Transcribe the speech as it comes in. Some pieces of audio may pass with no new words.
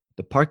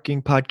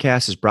Parking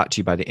Podcast is brought to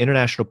you by the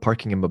International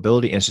Parking and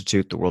Mobility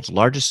Institute, the world's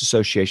largest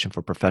association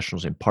for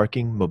professionals in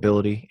parking,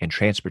 mobility, and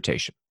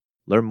transportation.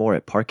 Learn more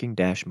at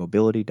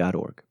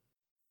parking-mobility.org.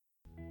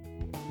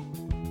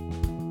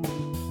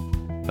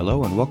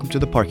 Hello and welcome to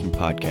the Parking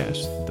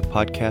Podcast, the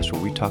podcast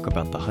where we talk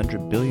about the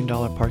 $100 billion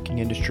parking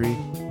industry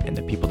and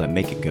the people that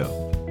make it go.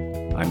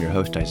 I'm your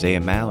host,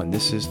 Isaiah Mao, and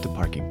this is the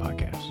Parking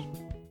Podcast.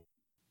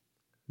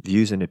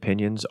 Views and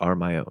opinions are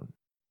my own.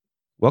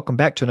 Welcome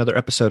back to another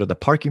episode of the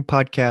Parking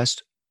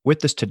Podcast.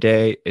 With us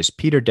today is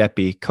Peter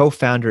Deppe,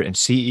 co-founder and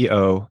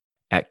CEO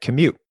at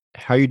Kuhmute.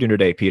 How are you doing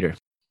today, Peter?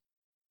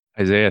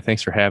 Isaiah,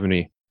 thanks for having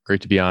me.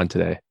 Great to be on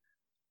today.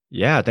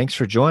 Yeah, thanks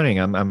for joining.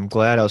 I'm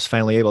glad I was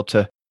finally able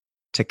to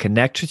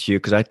connect with you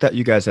because I thought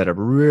you guys had a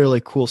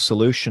really cool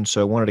solution,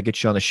 so I wanted to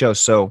get you on the show.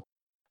 So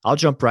I'll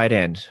jump right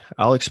in.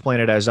 I'll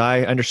explain it as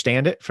I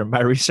understand it from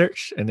my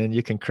research, and then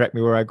you can correct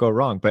me where I go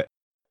wrong. But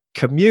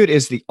Kuhmute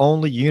is the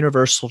only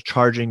universal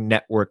charging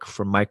network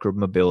for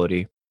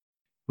micromobility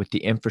with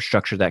the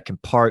infrastructure that can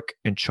park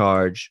and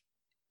charge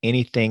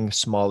anything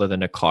smaller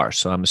than a car.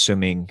 So I'm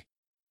assuming,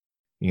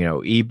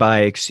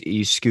 e-bikes,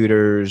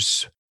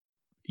 e-scooters,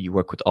 you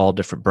work with all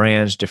different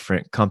brands,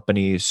 different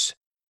companies.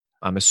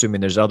 I'm assuming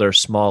there's other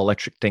small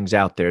electric things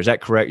out there. Is that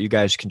correct? You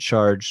guys can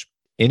charge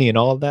any and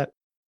all of that?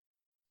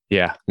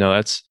 Yeah, no,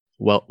 that's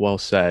well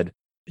said.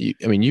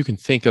 You can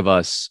think of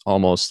us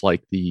almost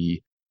like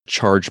the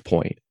charge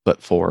point,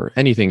 but for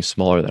anything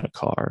smaller than a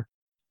car.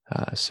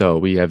 So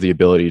we have the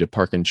ability to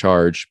park and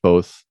charge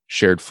both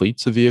shared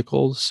fleets of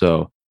vehicles.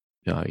 So,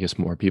 I guess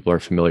more people are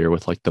familiar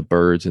with like the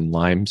Birds and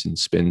Limes and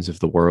Spins of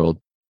the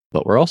world,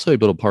 but we're also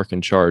able to park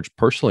and charge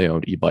personally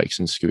owned e-bikes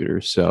and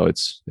scooters. So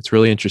it's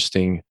really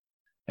interesting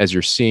as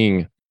you're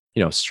seeing,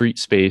 street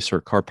space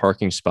or car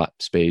parking spot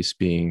space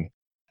being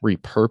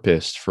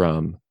repurposed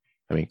from,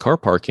 car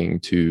parking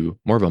to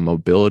more of a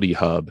mobility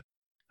hub.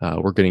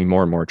 We're getting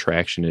more and more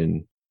traction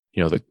in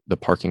the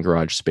parking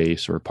garage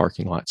space or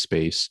parking lot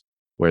space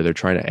where they're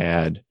trying to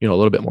add, a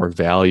little bit more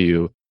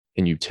value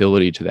and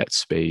utility to that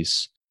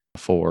space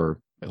for,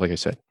 like I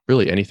said,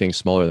 really anything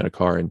smaller than a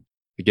car. And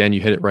again,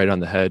 you hit it right on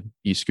the head.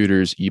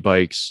 E-scooters,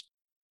 e-bikes,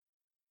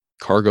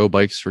 cargo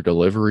bikes for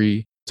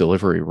delivery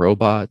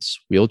robots,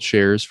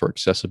 wheelchairs for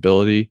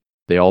accessibility.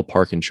 They all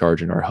park and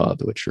charge in our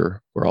hub, which we're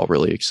all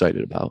really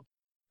excited about.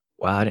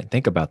 Wow, I didn't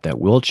think about that.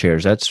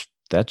 Wheelchairs,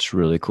 that's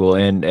really cool.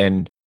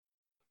 And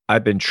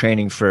I've been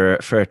training for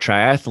a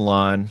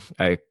triathlon.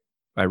 I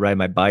ride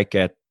my bike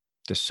at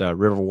this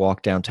river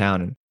walk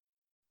downtown, and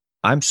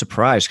I'm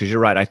surprised because you're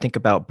right. I think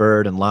about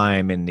Bird and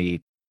Lime in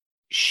the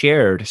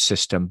shared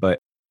system, but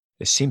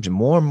it seems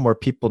more and more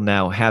people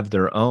now have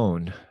their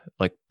own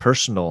like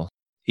personal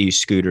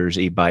e-scooters,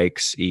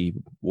 e-bikes,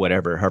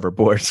 whatever,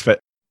 hoverboards, but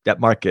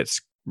that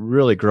market's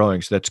really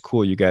growing. So that's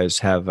cool. You guys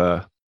have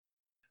a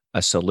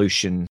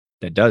solution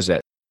that does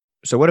that.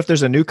 So what if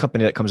there's a new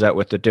company that comes out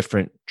with a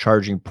different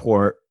charging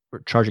port or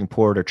charging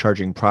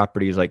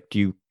properties? Like,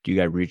 do you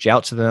guys reach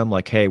out to them?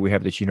 Like, hey, we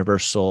have this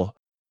universal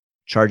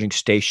charging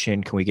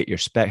station. Can we get your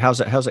spec? How's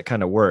that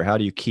kind of work? How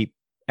do you keep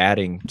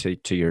adding to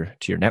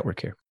your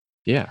network here?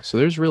 Yeah. So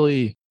there's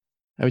really,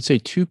 I would say,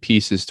 two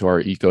pieces to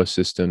our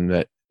ecosystem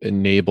that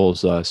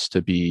enables us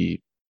to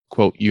be,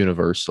 quote,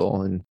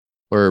 universal. And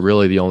we're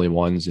really the only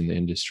ones in the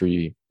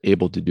industry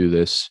able to do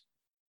this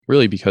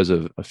really because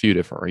of a few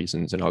different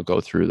reasons. And I'll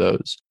go through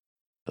those.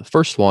 The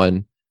first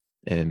one,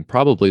 and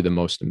probably the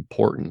most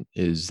important,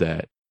 is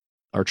that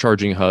our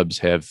charging hubs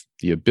have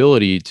the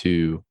ability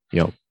to,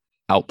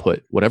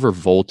 output whatever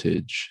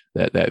voltage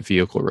that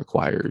vehicle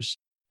requires,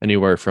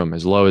 anywhere from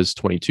as low as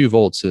 22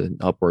 volts and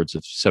upwards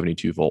of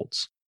 72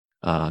 volts.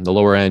 On the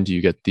lower end,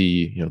 you get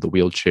the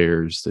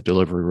wheelchairs, the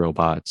delivery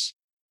robots.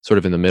 Sort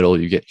of in the middle,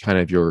 you get kind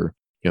of your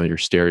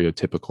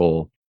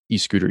stereotypical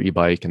e-scooter,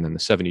 e-bike, and then the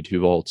 72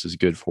 volts is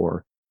good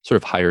for sort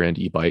of higher end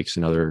e-bikes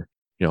and other,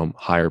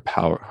 higher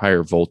power,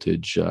 higher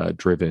voltage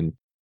driven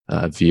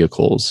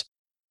vehicles.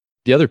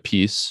 The other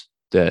piece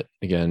that,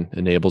 again,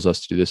 enables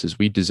us to do this is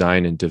we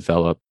design and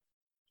develop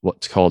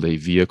what's called a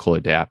vehicle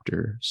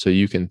adapter. So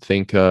you can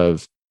think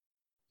of,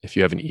 if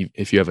you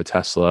have a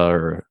Tesla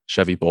or a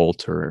Chevy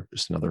Bolt or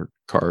just another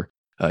car,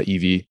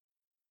 EV,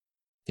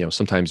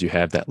 sometimes you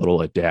have that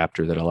little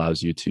adapter that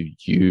allows you to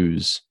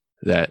use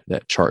that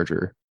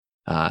charger.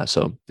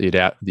 So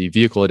the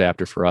vehicle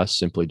adapter for us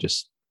simply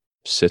just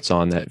sits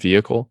on that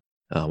vehicle.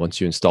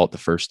 Once you install it the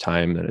first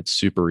time, then it's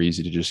super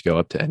easy to just go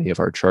up to any of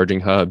our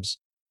charging hubs,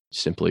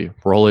 simply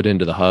roll it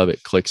into the hub,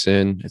 it clicks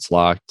in, it's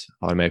locked,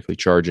 automatically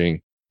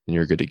charging, and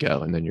you're good to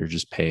go. And then you're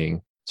just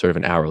paying sort of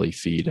an hourly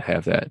fee to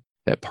have that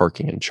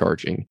parking and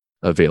charging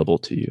available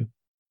to you.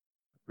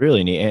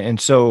 Really neat. And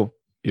so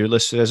you're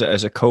listed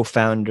as a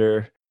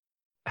co-founder.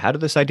 How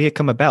did this idea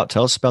come about?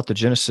 Tell us about the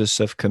genesis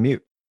of Kuhmute.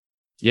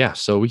 Yeah,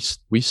 so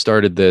we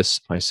started this,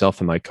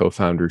 myself and my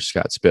co-founder,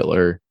 Scott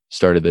Spittler,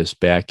 started this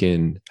back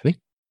in, I think,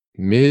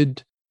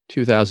 mid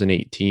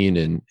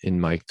 2018 in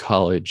my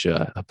college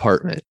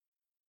apartment.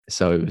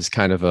 So it was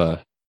kind of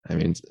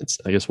it's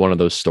I guess one of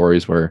those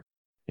stories where,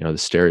 the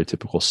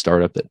stereotypical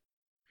startup that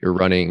you're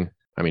running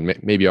I mean,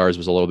 maybe ours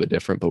was a little bit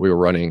different, but we were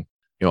running,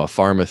 a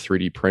farm of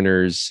 3D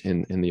printers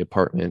in the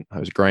apartment. I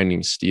was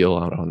grinding steel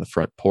out on the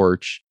front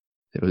porch.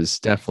 It was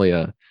definitely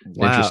an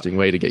Wow. interesting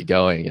way to get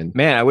going. And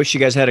Man, I wish you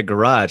guys had a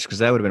garage because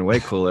that would have been way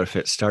cooler if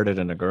it started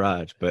in a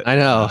garage. I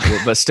know.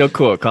 But still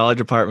cool.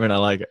 College apartment, I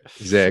like it.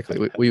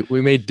 Exactly.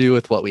 We made do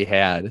with what we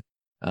had.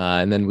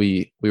 And then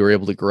we were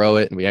able to grow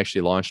it, and we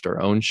actually launched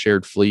our own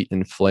shared fleet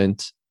in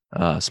Flint,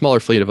 a smaller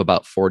fleet of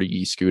about 40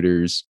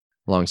 e-scooters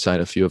alongside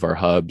a few of our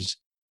hubs.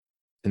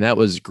 And that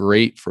was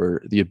great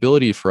for the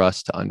ability for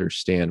us to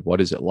understand what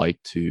is it like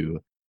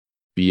to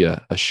be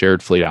a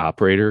shared fleet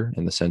operator,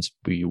 in the sense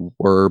we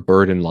were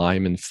Bird and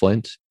Lime and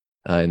Flint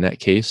in that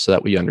case, so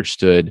that we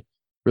understood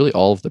really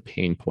all of the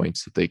pain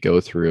points that they go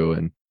through.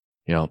 And,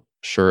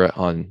 sure,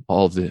 on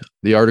all of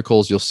the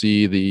articles, you'll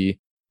see the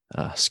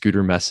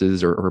scooter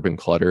messes or urban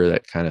clutter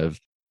that kind of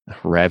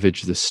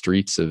ravage the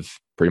streets of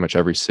pretty much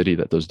every city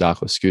that those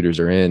dockless scooters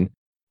are in.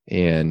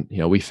 And,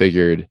 we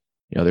figured,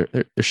 there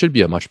should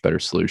be a much better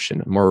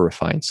solution, a more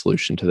refined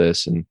solution to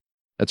this. And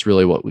that's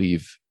really what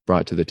we've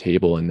brought to the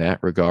table in that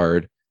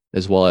regard,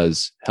 as well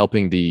as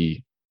helping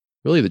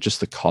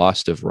just the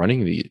cost of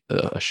running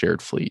a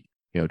shared fleet.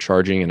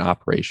 Charging and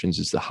operations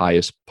is the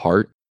highest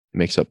part. It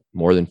makes up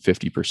more than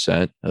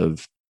 50%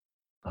 of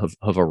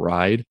a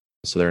ride.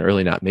 So they're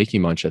really not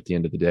making much at the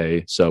end of the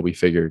day. So we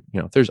figured,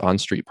 if there's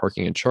on-street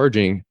parking and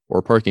charging,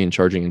 or parking and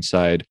charging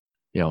inside,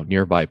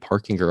 nearby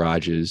parking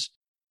garages,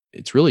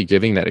 it's really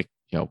giving that,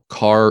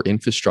 car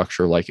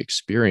infrastructure like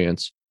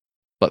experience,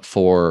 but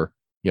for,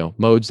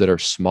 modes that are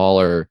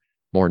smaller,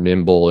 more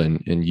nimble,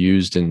 and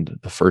used in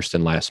the first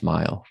and last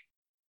mile.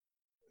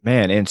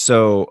 Man, and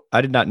so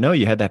I did not know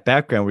you had that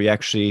background where you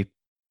actually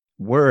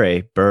were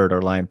a Bird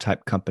or Lime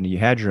type company. You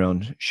had your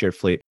own shared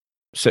fleet.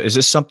 So is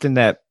this something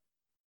that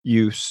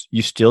you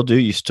still do?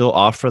 You still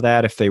offer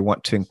that if they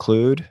want to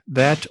include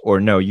that, or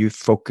no? You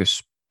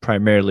focus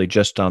primarily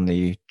just on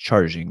the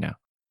charging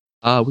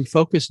now. We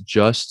focus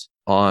just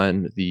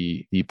on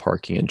the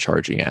parking and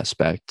charging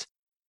aspect.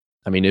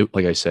 I mean,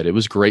 like I said, it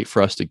was great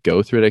for us to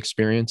go through that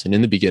experience. And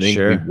in the beginning, we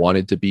Sure.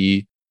 wanted to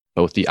be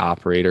both the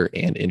operator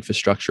and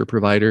infrastructure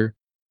provider.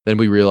 Then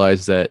we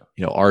realized that,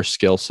 our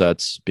skill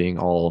sets, being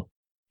all,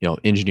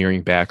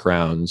 engineering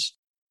backgrounds,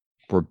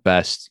 were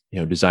best,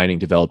 designing,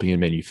 developing,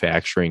 and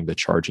manufacturing the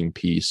charging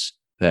piece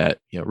that,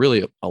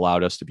 really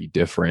allowed us to be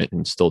different,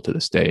 and still to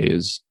this day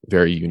is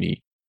very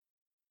unique.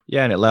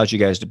 Yeah, and it allows you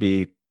guys to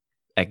be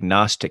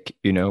agnostic,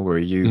 where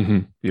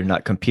Mhm. you're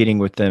not competing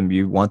with them.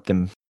 You want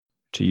them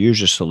to use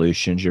your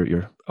solutions.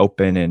 You're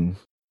open and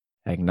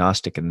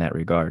agnostic in that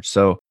regard.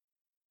 So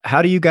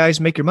how do you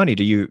guys make your money?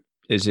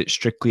 Is it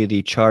strictly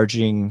the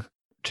charging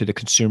to the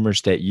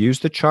consumers that use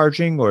the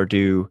charging, or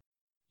do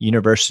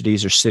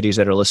universities or cities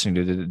that are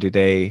listening do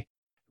they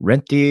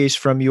rent these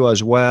from you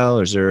as well?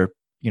 Or is there,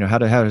 how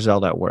does all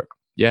that work?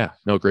 Yeah,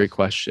 no, great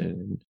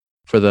question.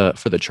 For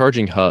the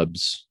charging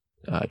hubs,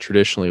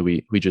 traditionally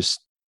we just,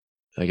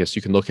 I guess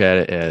you can look at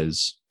it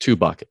as two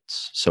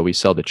buckets. So we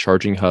sell the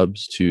charging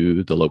hubs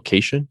to the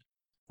location,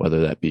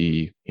 whether that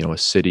be, a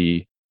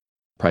city,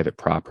 private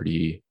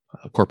property,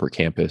 a corporate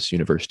campus,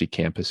 university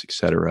campus,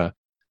 etc.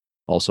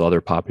 Also, other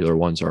popular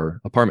ones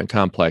are apartment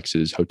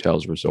complexes,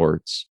 hotels,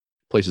 resorts,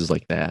 places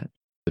like that.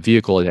 The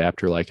vehicle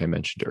adapter, like I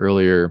mentioned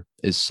earlier,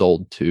 is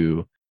sold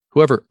to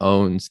whoever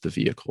owns the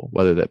vehicle,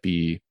 whether that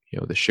be,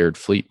 the shared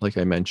fleet, like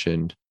I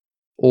mentioned,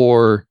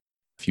 or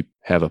if you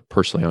have a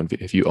personally owned,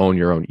 if you own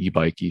your own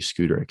e-bike,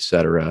 e-scooter,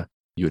 etc.,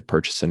 you would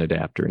purchase an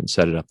adapter and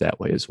set it up that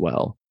way as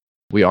well.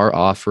 We are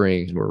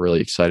offering, and we're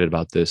really excited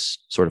about this,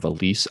 sort of a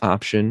lease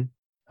option.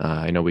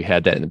 I know we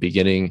had that in the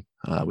beginning.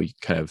 We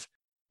kind of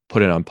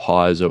put it on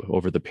pause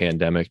over the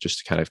pandemic just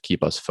to kind of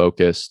keep us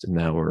focused, and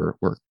now we're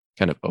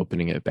kind of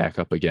opening it back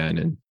up again.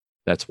 And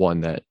that's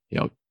one that,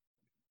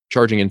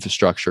 charging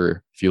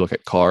infrastructure, if you look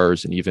at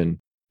cars, and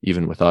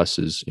even with us,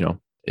 is,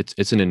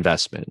 it's an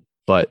investment.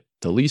 But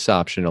the lease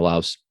option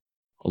allows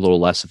a little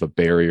less of a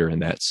barrier in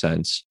that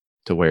sense,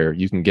 to where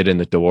you can get in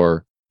the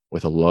door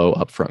with a low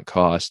upfront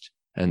cost,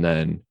 and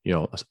then,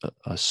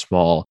 a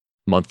small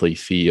monthly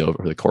fee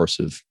over the course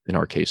of, in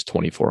our case,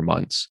 24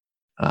 months,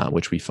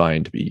 which we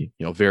find to be,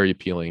 very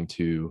appealing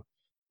to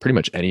pretty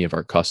much any of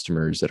our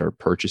customers that are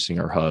purchasing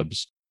our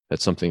hubs.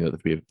 That's something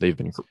that they've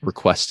been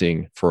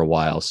requesting for a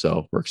while.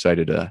 So we're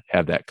excited to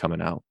have that coming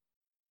out.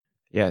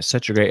 Yeah, it's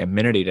such a great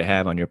amenity to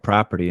have on your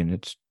property, and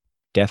it's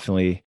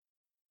definitely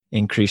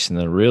increasing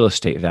the real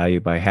estate value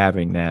by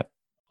having that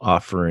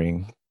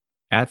offering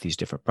at these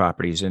different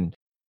properties. And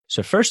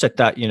so first I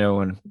thought,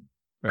 when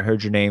I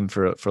heard your name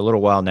for a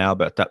little while now,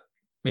 but I thought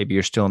maybe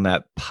you're still in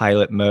that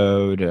pilot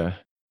mode,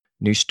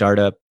 new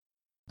startup.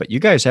 But you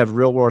guys have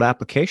real world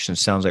applications,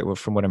 sounds like,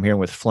 from what I'm hearing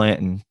with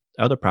Flint and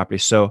other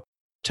properties. So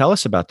tell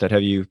us about that.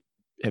 Have you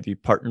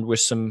partnered with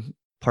some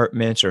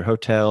apartments or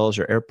hotels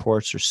or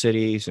airports or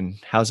cities, and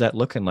how's that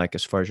looking like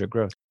as far as your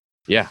growth?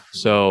 Yeah.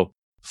 So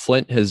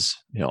Flint has,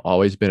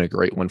 always been a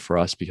great one for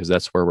us, because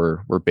that's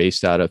where we're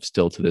based out of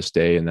still to this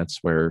day, and that's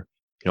where,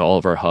 all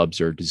of our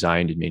hubs are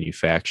designed and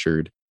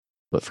manufactured.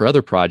 But for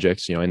other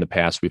projects, in the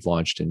past, we've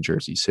launched in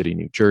Jersey City,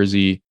 New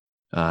Jersey.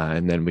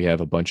 And then we have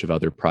a bunch of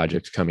other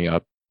projects coming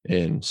up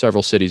in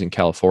several cities in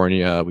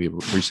California. We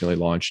recently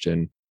launched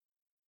in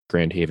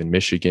Grand Haven,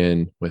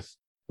 Michigan with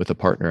a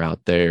partner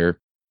out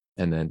there.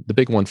 And then the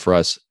big one for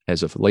us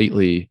as of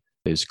lately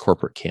is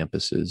corporate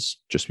campuses,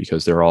 just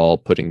because they're all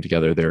putting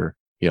together their,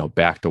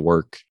 back to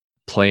work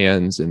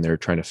plans, and they're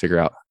trying to figure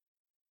out,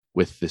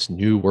 with this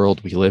new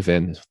world we live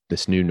in,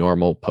 this new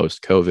normal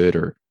post COVID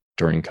or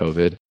during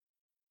COVID,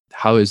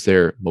 how is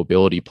their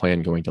mobility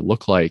plan going to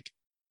look like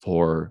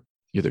for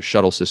either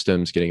shuttle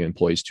systems getting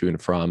employees to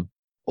and from,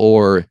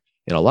 or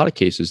in a lot of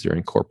cases, they're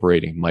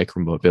incorporating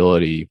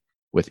micromobility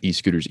with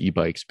e-scooters,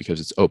 e-bikes, because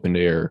it's open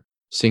air,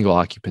 single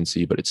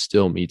occupancy, but it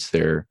still meets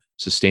their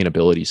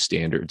sustainability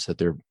standards that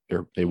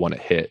they want to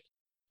hit.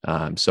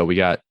 So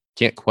we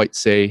can't quite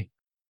say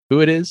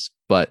who it is,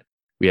 but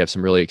we have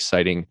some really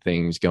exciting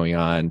things going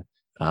on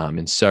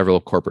in several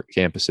corporate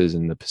campuses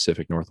in the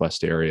Pacific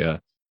Northwest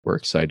area. We're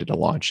excited to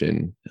launch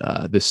in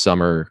this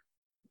summer,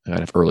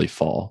 kind of early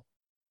fall.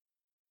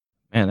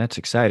 Man, that's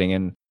exciting.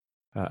 And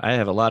I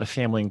have a lot of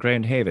family in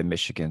Grand Haven,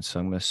 Michigan, so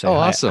I'm going to say Oh,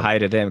 awesome. hi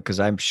to them, because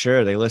I'm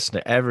sure they listen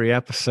to every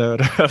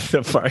episode of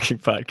the Parking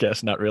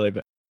Podcast. Not really,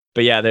 but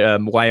yeah,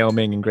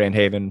 Wyoming and Grand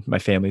Haven. My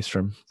family's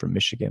from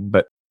Michigan.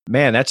 But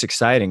man, that's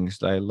exciting.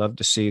 I love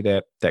to see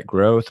that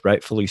growth,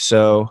 rightfully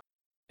so.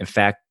 In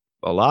fact,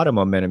 a lot of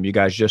momentum. You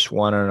guys just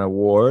won an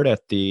award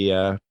at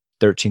the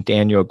 13th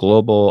Annual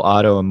Global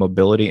Auto and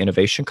Mobility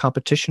Innovation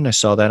Competition. I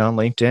saw that on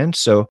LinkedIn.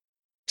 So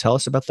tell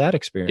us about that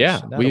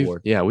experience.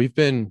 We've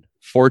been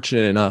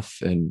fortunate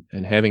enough, and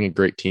having a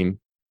great team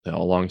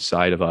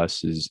alongside of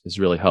us has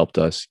really helped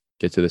us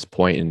get to this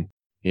point. And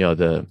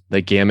the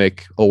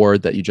GAMIC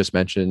award that you just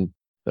mentioned,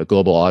 the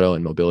Global Auto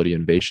and Mobility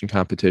Innovation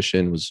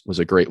Competition, was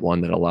a great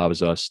one that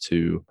allows us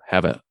to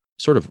have a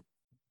sort of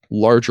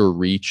larger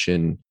reach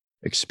and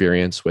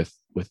experience with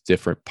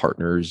different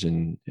partners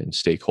and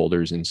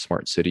stakeholders in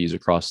smart cities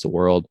across the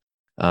world.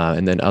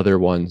 And then other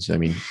ones,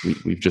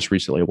 we've just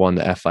recently won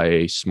the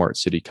FIA Smart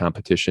City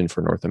Competition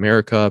for North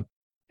America.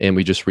 And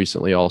we just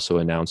recently also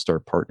announced our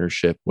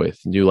partnership with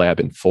New Lab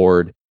and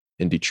Ford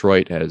in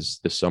Detroit, as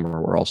this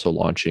summer we're also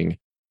launching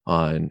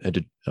on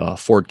a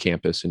Ford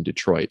campus in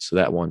Detroit. So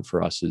that one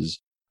for us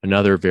is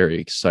another very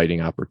exciting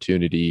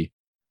opportunity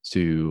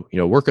to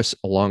work us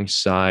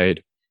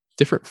alongside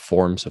different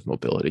forms of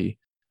mobility,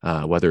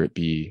 whether it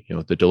be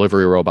the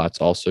delivery robots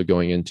also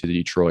going into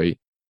Detroit,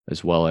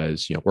 as well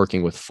as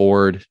working with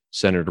Ford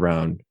centered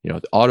around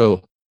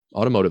the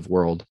automotive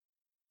world.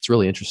 It's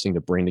really interesting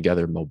to bring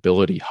together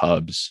mobility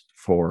hubs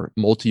for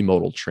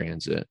multimodal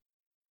transit,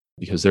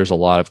 because there's a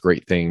lot of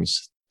great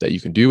things that you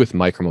can do with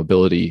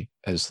micromobility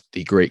as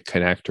the great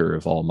connector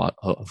of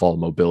all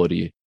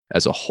mobility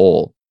as a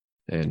whole.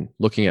 And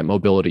looking at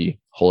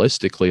mobility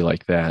holistically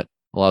like that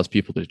allows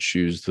people to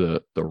choose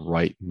the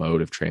right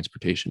mode of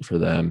transportation for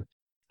them,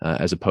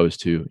 as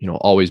opposed to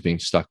always being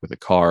stuck with a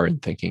car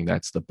and thinking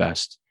that's the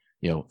best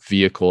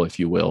vehicle, if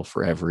you will,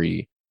 for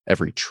every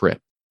trip.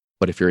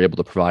 But if you're able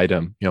to provide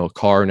them a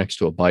car next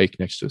to a bike,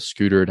 next to a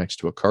scooter, next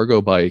to a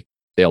cargo bike,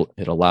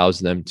 it allows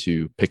them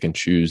to pick and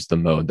choose the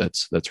mode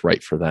that's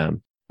right for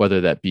them, whether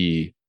that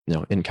be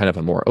in kind of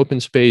a more open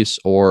space,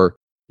 or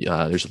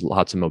there's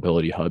lots of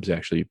mobility hubs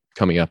actually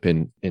coming up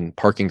in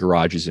parking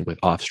garages and with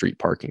off-street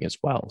parking as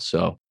well.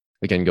 So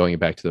again, going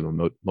back to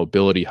the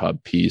mobility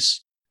hub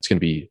piece, it's going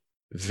to be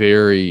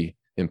very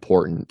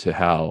important to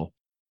how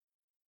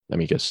I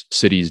guess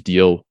cities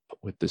deal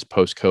with this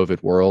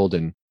post-COVID world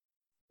and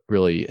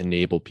really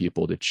enable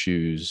people to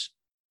choose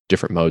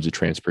different modes of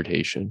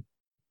transportation.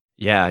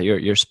 Yeah,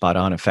 you're spot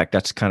on. In fact,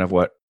 that's kind of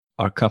what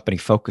our company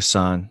focuses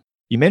on.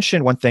 You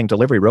mentioned one thing,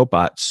 delivery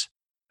robots.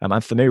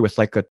 I'm familiar with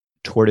like a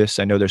tortoise.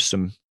 I know there's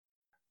some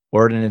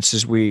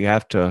ordinances we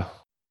have to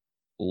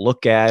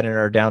look at in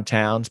our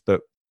downtowns, but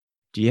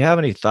do you have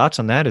any thoughts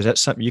on that? Is that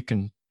something you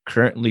can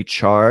currently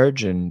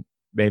charge, and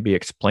maybe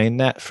explain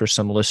that for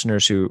some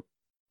listeners who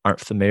aren't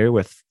familiar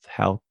with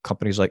how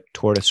companies like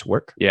Tortoise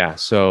work? Yeah.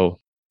 So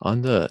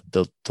on the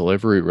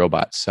delivery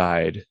robot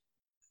side,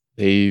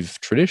 they've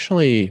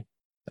traditionally,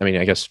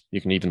 I guess you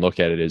can even look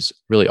at it as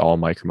really all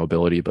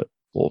micromobility, but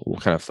we'll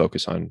kind of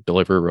focus on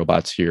delivery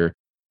robots here.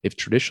 They've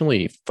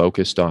traditionally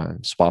focused on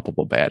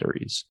swappable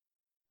batteries.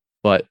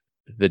 But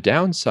the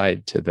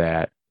downside to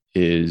that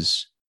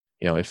is,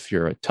 if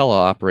you're a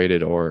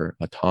teleoperated or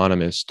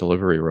autonomous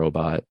delivery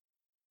robot,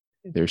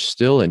 there's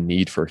still a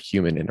need for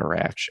human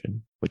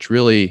interaction, which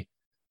really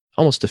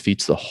almost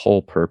defeats the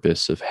whole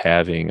purpose of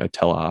having a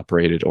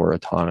teleoperated or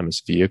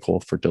autonomous vehicle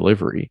for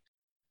delivery.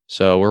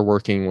 So we're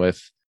working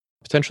with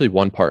potentially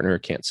one partner,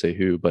 can't say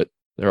who, but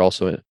they're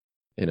also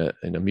in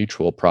a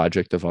mutual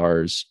project of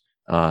ours.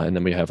 And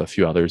then we have a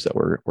few others that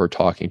we're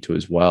talking to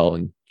as well,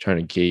 and trying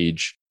to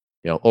gauge,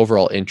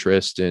 overall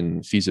interest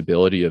and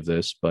feasibility of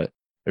this. But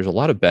there's a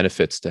lot of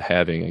benefits to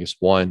having, I guess,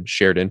 one,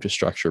 shared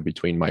infrastructure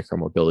between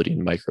micromobility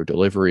and micro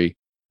delivery,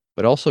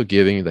 but also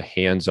giving the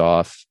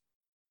hands-off,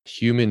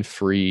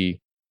 human-free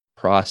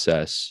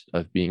process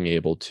of being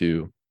able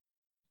to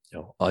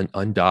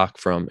undock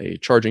from a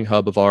charging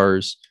hub of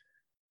ours,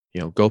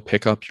 go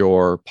pick up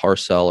your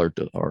parcel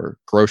or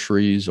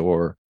groceries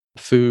or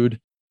food,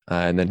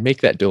 and then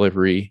make that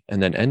delivery,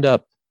 and then end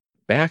up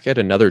back at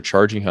another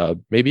charging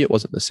hub. Maybe it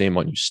wasn't the same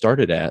one you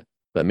started at,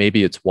 but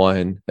maybe it's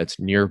one that's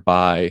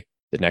nearby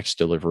the next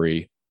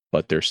delivery,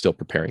 but they're still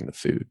preparing the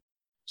food.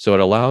 So it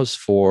allows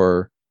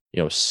for,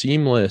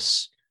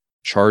 seamless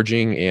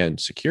charging and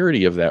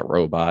security of that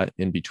robot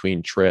in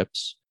between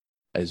trips,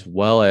 as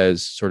well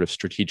as sort of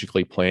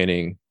strategically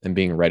planning and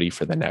being ready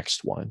for the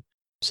next one.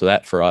 So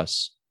that for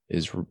us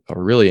is a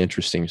really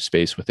interesting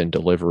space within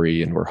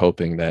delivery. And we're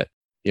hoping that,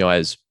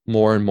 as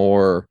more and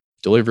more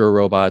delivery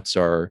robots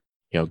are,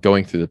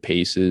 going through the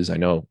paces, I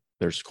know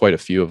there's quite a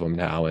few of them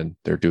now, and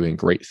they're doing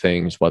great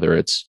things, whether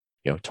it's,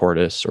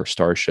 Tortoise or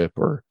Starship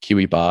or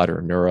KiwiBot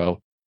or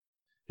Neuro.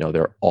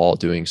 They're all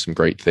doing some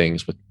great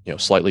things with,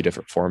 slightly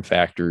different form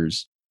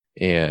factors.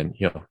 And,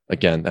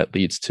 again, that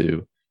leads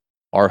to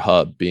our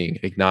hub being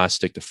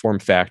agnostic to form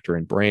factor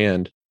and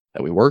brand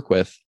that we work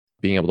with,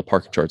 being able to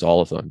park and charge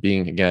all of them,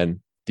 being,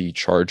 again, the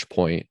charge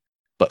point,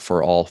 but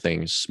for all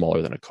things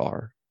smaller than a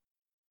car.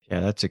 Yeah,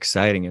 that's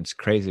exciting. It's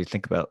crazy to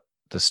think about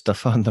the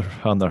stuff on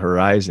the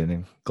horizon,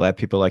 and glad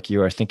people like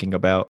you are thinking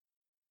about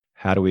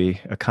how do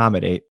we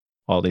accommodate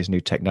all these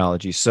new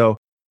technologies. So,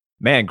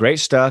 man, great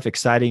stuff,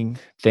 exciting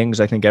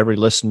things. I think every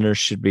listener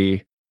should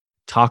be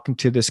talking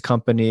to this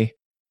company.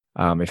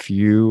 If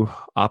you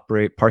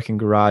operate parking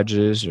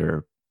garages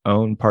or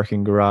own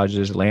parking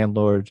garages,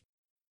 landlords.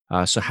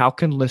 So how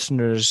can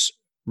listeners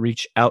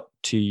reach out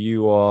to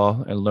you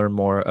all and learn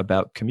more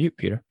about Kuhmute,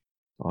 Peter?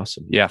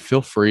 Awesome. Yeah,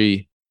 feel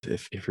free.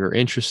 If you're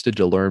interested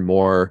to learn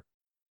more,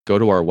 go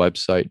to our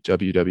website,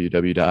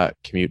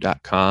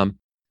 www.kuhmute.com,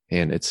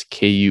 and it's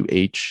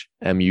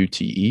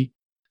Kuhmute.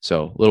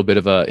 So a little bit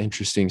of a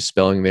interesting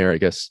spelling there, I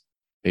guess.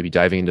 Maybe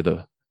diving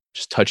into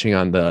just touching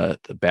on the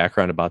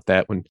background about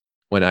that. When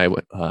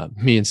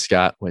me and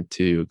Scott went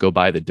to go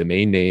buy the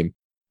domain name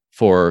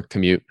for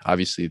Kuhmute,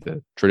 obviously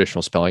the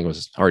traditional spelling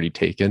was already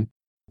taken.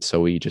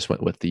 So we just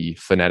went with the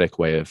phonetic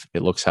way of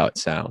it looks how it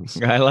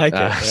sounds. I like it.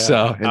 Yeah.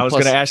 So I was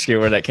going to ask you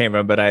where that came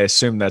from, but I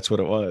assume that's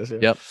what it was. Yeah.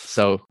 Yep.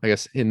 So I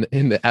guess in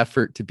the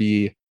effort to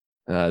be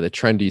the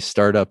trendy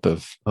startup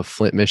of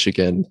Flint,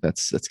 Michigan,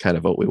 that's kind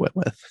of what we went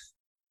with.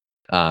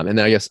 And then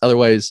I guess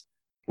otherwise,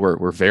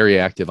 we're very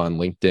active on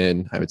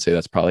LinkedIn. I would say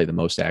that's probably the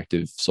most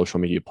active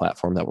social media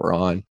platform that we're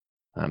on.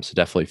 So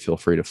definitely feel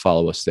free to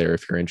follow us there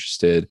if you're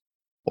interested,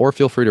 or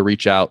feel free to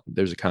reach out.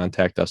 There's a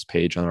contact us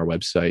page on our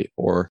website,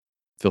 or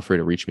feel free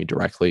to reach me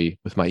directly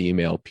with my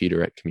email,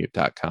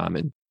 peter@kuhmute.com,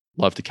 and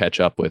love to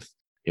catch up with,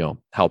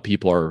 how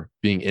people are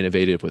being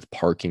innovative with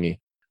parking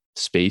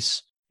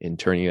space and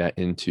turning that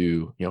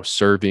into,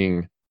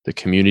 serving the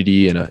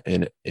community in a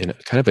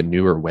kind of a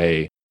newer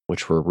way,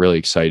 which we're really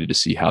excited to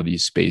see how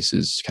these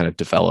spaces kind of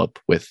develop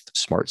with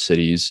smart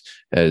cities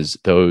as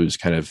those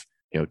kind of,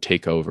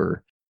 take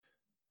over.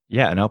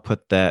 Yeah. And I'll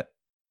put the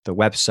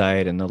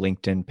website and the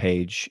LinkedIn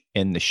page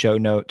in the show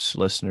notes,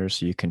 listeners,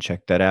 so you can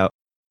check that out.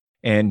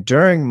 And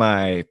during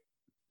my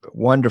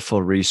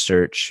wonderful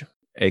research,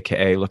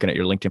 AKA looking at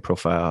your LinkedIn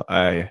profile,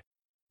 I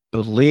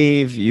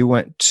believe you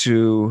went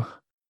to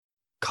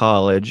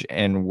college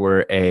and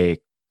were a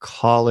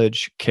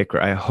college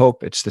kicker. I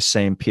hope it's the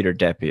same Peter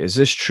Deppe. Is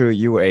this true?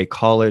 You were a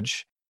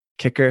college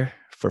kicker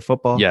for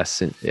football?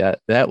 Yes. And yeah,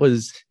 that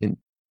was in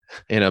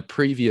a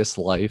previous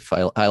life,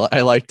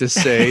 I like to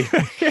say.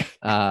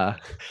 I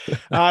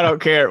don't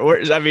care.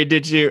 I mean,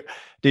 did you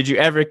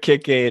ever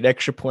kick an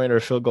extra point or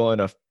a field goal in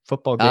a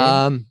football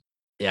game?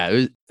 Yeah. It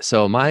was,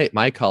 so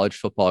my college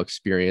football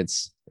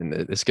experience, and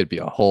this could be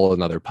a whole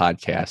another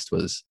podcast,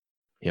 was,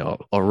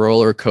 a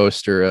roller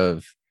coaster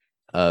of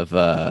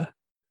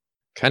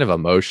kind of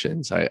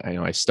emotions.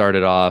 I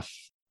started off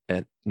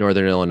at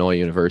Northern Illinois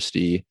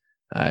University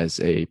as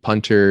a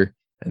punter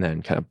and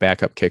then kind of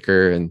backup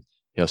kicker, and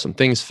some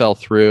things fell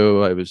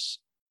through. I was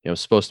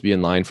supposed to be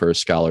in line for a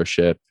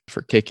scholarship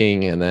for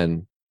kicking, and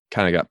then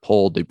kind of got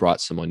pulled. They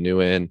brought someone new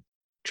in.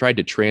 Tried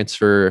to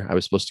transfer. I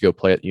was supposed to go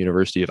play at the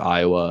University of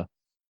Iowa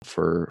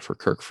for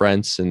Kirk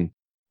Ferentz, and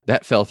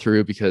that fell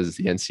through because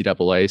the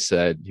NCAA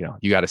said,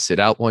 you got to sit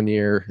out 1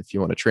 year if you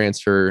want to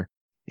transfer,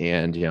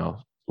 and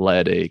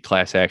led a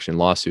class action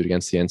lawsuit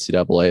against the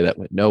NCAA that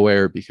went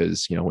nowhere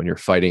because when you're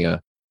fighting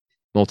a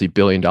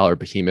multi-billion-dollar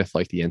behemoth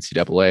like the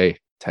NCAA,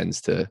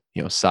 tends to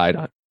side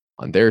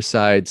on their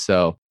side.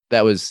 So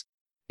that was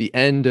the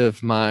end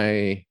of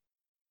my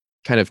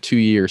kind of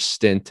 2-year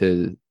stint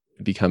to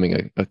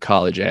becoming a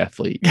college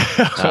athlete.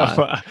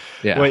 Yeah.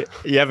 Well,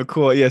 you have a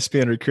cool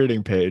ESPN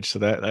recruiting page, so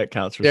that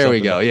counts for there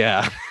something. We go.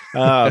 Yeah.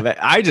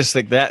 I just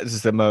think that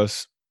is the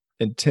most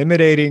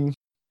intimidating,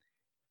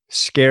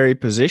 scary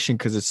position,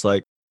 because it's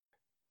like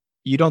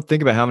you don't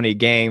think about how many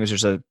games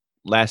there's a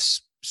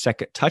last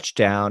second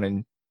touchdown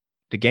and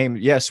the game.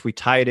 Yes, we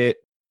tied it,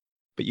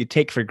 but you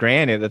take for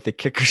granted that the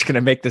kicker's going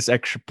to make this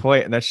extra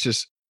point, and that's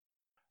just,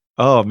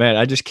 oh man,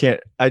 I just can't.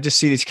 I just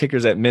see these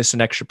kickers that miss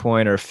an extra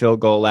point or a field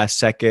goal last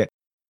second,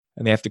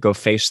 and they have to go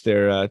face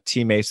their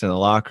teammates in the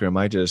locker room.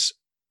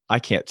 I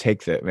can't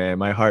take that, man.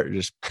 My heart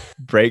just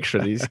breaks for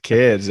these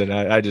kids. And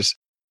I just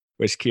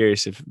was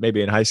curious if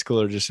maybe in high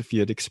school or just if you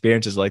had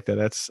experiences like that.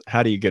 That's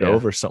how do you get Yeah.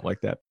 over something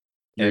like that?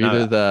 You're And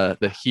either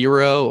the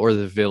hero or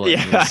the villain.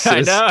 yeah,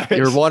 I know.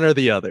 You're one or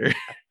the other.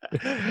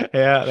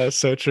 Yeah, that's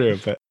so true.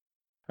 But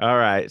all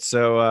right.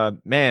 So,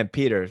 man,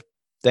 Peter,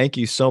 thank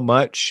you so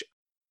much.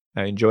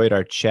 I enjoyed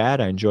our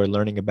chat. I enjoyed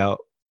learning about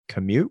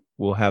Kuhmute.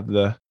 We'll have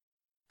the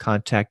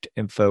contact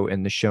info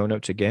in the show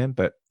notes again,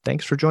 but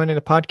thanks for joining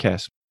the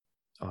podcast.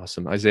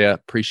 Awesome. Isaiah,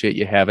 appreciate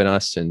you having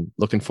us and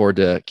looking forward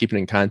to keeping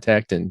in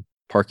contact and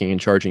parking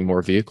and charging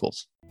more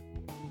vehicles.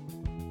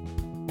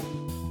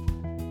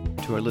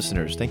 To our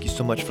listeners, thank you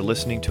so much for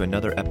listening to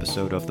another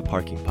episode of the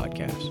Parking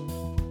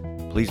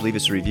Podcast. Please leave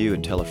us a review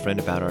and tell a friend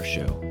about our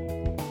show.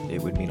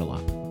 It would mean a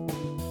lot.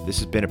 This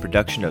has been a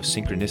production of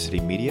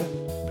Synchronicity Media,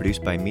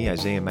 produced by me,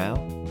 Isaiah Mao.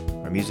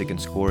 Our music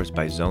and score is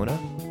by Zona.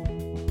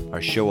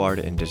 Our show art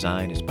and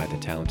design is by the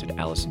talented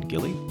Allison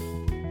Gilly.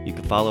 You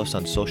can follow us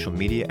on social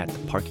media at The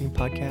Parking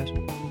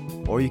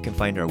Podcast, or you can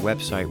find our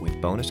website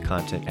with bonus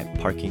content at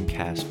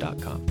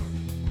parkingcast.com.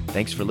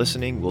 Thanks for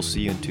listening. We'll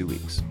see you in 2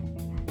 weeks.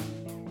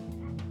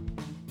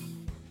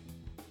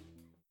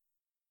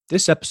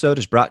 This episode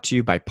is brought to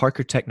you by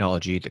Parker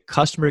Technology, the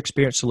customer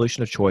experience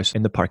solution of choice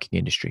in the parking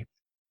industry.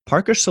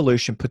 Parker's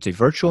solution puts a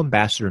virtual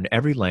ambassador in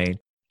every lane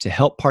to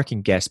help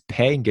parking guests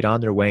pay and get on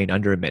their way in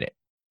under a minute.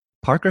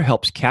 Parker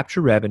helps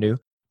capture revenue,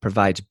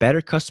 provides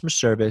better customer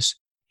service,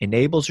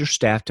 enables your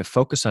staff to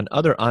focus on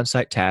other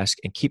on-site tasks,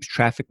 and keeps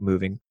traffic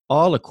moving,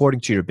 all according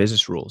to your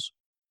business rules.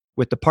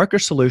 With the Parker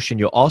solution,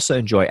 you'll also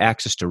enjoy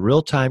access to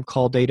real-time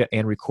call data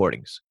and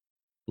recordings.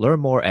 Learn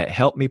more at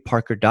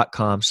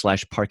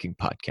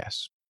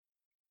helpmeparker.com/parkingpodcasts.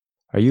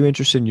 Are you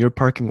interested in your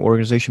parking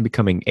organization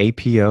becoming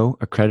APO,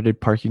 Accredited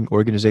Parking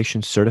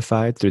Organization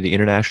Certified through the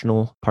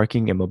International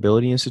Parking and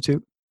Mobility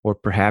Institute? Or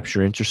perhaps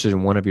you're interested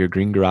in one of your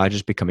green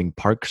garages becoming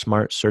Park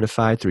Smart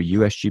Certified through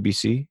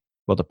USGBC?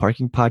 Well, the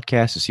Parking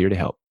Podcast is here to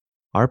help.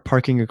 Our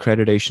Parking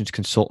Accreditations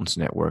Consultants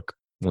Network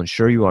will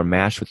ensure you are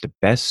matched with the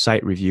best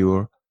site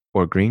reviewer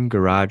or green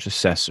garage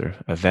assessor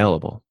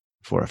available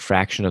for a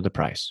fraction of the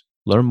price.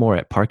 Learn more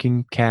at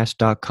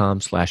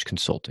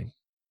parkingcast.com/consulting.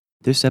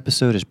 This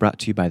episode is brought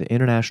to you by the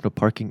International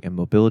Parking and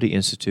Mobility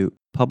Institute,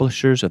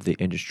 publishers of the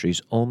industry's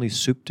only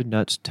soup to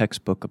nuts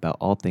textbook about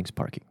all things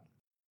parking.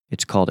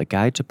 It's called A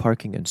Guide to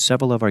Parking, and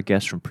several of our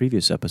guests from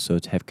previous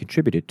episodes have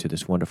contributed to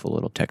this wonderful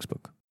little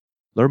textbook.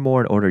 Learn more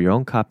and order your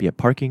own copy at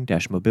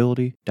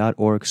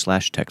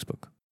parking-mobility.org/textbook.